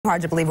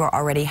Hard to believe we're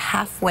already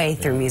halfway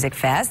through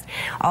Musikfest.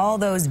 All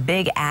those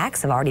big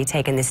acts have already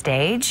taken the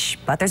stage,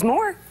 but there's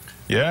more.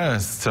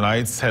 Yes,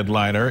 tonight's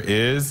headliner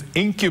is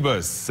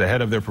Incubus.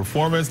 Ahead of their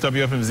performance,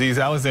 WFMZ's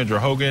Alexandra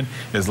Hogan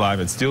is live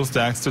at Steel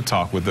Stacks to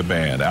talk with the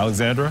band.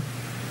 Alexandra?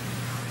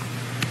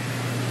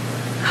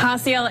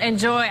 Hasiel and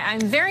Joy,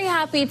 I'm very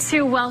happy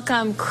to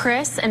welcome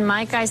Chris and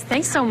Mike. Guys,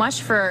 thanks so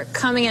much for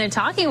coming in and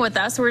talking with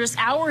us. We're just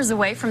hours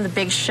away from the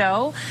big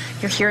show.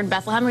 You're here in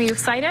Bethlehem. Are you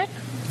excited?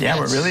 Yeah,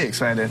 we're really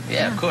excited.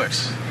 Yeah, of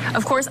course.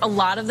 Of course, a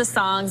lot of the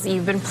songs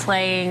you've been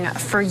playing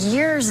for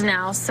years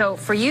now. So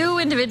for you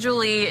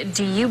individually,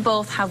 do you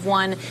both have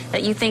one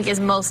that you think is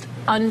most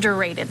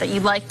underrated, that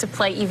you'd like to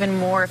play even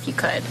more if you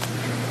could?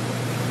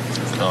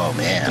 Oh,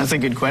 man. That's a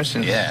good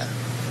question. Yeah.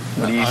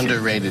 An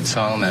underrated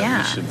song that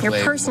we should play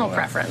your personal more.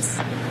 preference.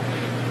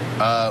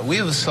 We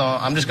have a song,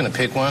 I'm just going to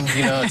pick one.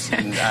 You know,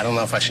 I don't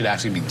know if I should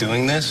actually be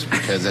doing this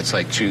because that's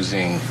like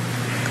choosing,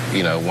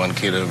 you know, one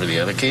kid over the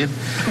other kid.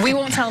 We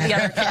won't tell the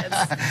other kids.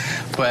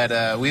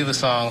 But we have a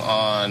song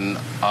on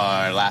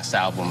our last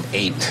album,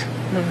 8,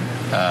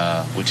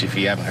 which if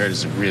you haven't heard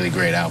is a really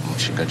great album. You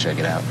should go check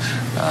it out.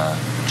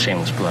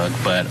 Shameless plug.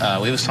 But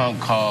we have a song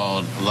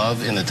called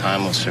Love in the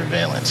Time of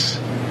Surveillance.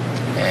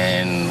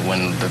 And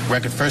when the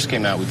record first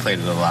came out, we played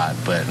it a lot.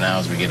 But now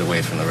as we get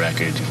away from the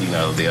record, you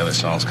know, the other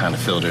songs kind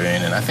of filter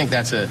in. And I think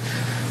that's a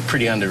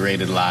pretty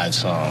underrated live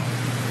song,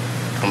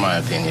 in my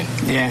opinion.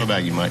 Yeah. What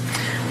about you, Mike?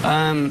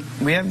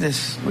 We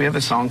have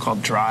a song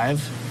called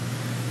Drive.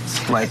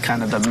 It's like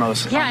kind of the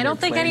most I don't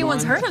think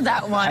anyone's heard of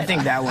that one. I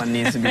think that one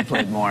needs to be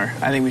played more.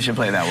 I think we should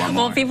play that one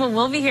more. Well, people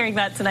will be hearing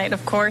that tonight,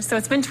 of course. So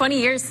it's been 20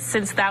 years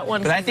since that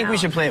one But I think we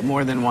should play it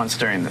more than once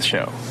during the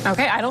show.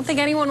 Okay, I don't think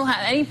anyone will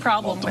have any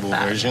problem with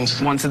that. Versions.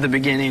 Once at the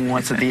beginning,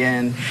 once at the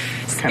end.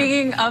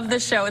 Speaking of the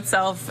show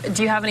itself,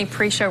 do you have any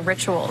pre-show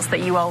rituals that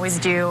you always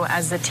do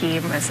as a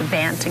team, as a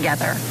band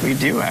together? We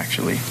do,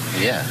 actually.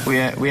 Yeah.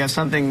 We have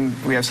something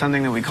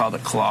that we call the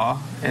Claw,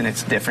 and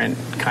it's different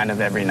kind of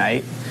every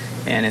night.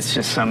 And it's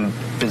just some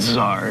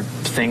bizarre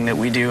thing that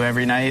we do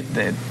every night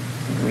that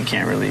we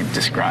can't really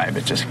describe.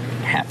 It just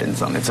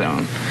happens on its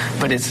own.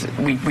 But it's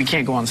we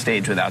can't go on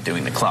stage without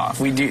doing the Claw.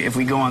 If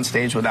we go on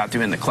stage without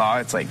doing the Claw,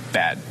 it's like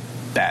bad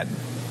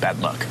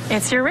luck.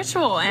 It's your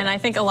ritual, and I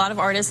think a lot of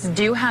artists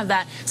do have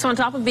that. So on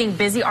top of being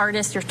busy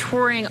artists, you're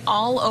touring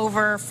all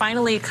over,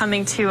 finally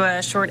coming to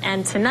a short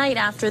end tonight.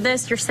 After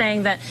this, you're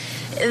saying that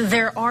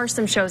there are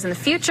some shows in the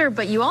future,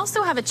 but you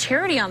also have a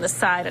charity on the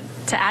side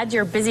to add to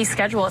your busy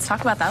schedule. Let's talk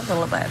about that a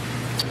little bit.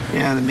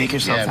 Yeah, the Make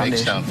Yourself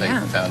Foundation.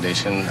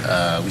 Foundation.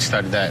 We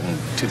started that in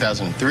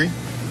 2003.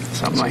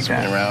 Something like that. It's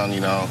been around, you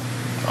know,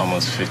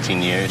 almost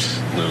 15 years.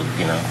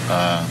 You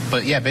know,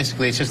 but yeah,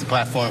 basically it's just a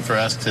platform for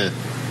us to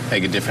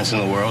make a difference in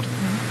the world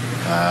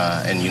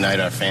and unite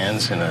our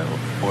fans in an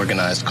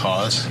organized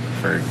cause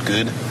for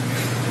good.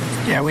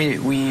 Yeah,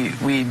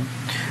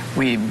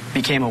 we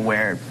became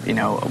aware, you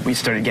know, we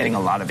started getting a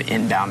lot of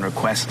inbound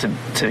requests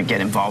to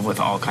get involved with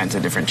all kinds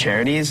of different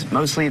charities,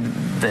 mostly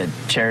the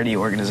charity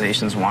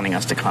organizations wanting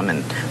us to come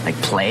and like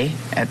play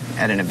at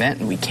an event,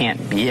 and we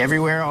can't be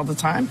everywhere all the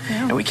time,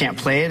 and we can't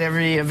play at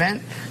every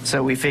event,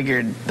 so we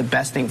figured the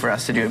best thing for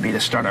us to do would be to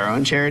start our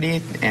own charity,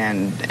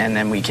 and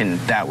then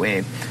that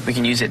way we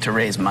can use it to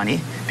raise money,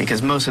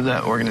 because most of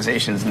the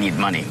organizations need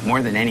money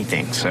more than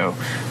anything, so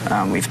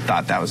we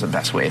thought that was the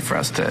best way for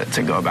us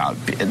to go about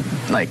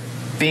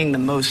being the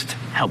most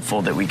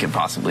helpful that we could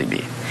possibly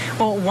be.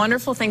 Well,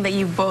 wonderful thing that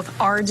you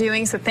both are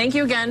doing. So thank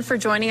you again for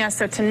joining us.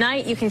 So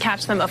tonight you can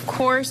catch them, of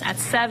course, at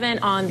 7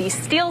 on the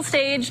Steel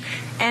stage.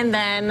 And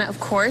then, of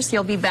course,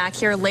 you'll be back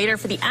here later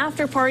for the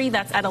after party.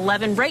 That's at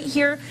 11 right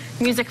here.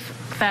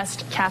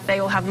 Musikfest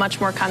Cafe will have much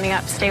more coming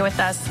up. Stay with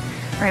us.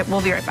 All right,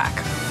 we'll be right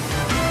back.